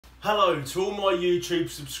Hello to all my YouTube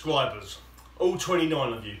subscribers, all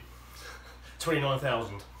 29 of you,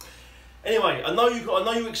 29,000. Anyway, I know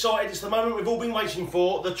you're excited. It's the moment we've all been waiting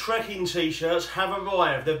for. The trekking t-shirts have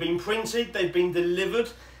arrived. They've been printed, they've been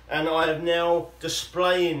delivered, and I am now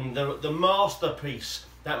displaying the masterpiece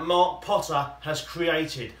that Mark Potter has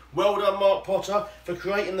created. Well done, Mark Potter, for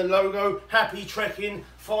creating the logo. Happy trekking.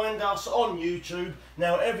 Find us on YouTube.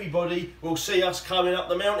 Now everybody will see us coming up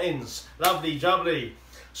the mountains. Lovely jubbly.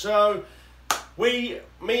 So, me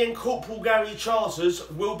and Corporal Gary Charters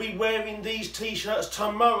will be wearing these t-shirts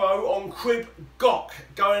tomorrow on Crib Goch,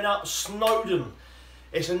 going up Snowdon.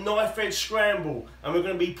 It's a knife-edge scramble, and we're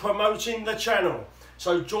going to be promoting the channel.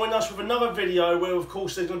 So join us with another video where, of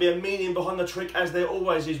course, there's going to be a meaning behind the trick, as there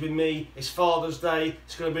always is with me. It's Father's Day.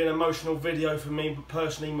 It's going to be an emotional video for me,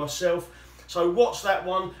 personally, myself. So watch that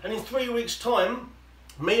one, and in 3 weeks' time,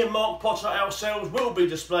 me and Mark Potter ourselves will be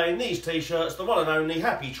displaying these t-shirts, the one and only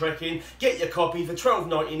Happy Trekking. Get your copy for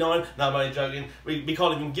 $12.99. No, I'm only joking. We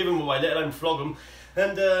can't even give them away, let alone flog them.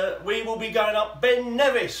 And we will be going up Ben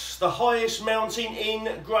Nevis, the highest mountain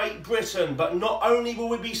in Great Britain. But not only will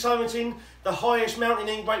we be summiting the highest mountain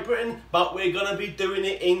in Great Britain, but we're going to be doing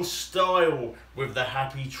it in style with the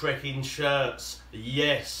Happy Trekking shirts.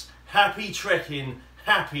 Yes, Happy Trekking,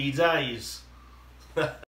 happy days.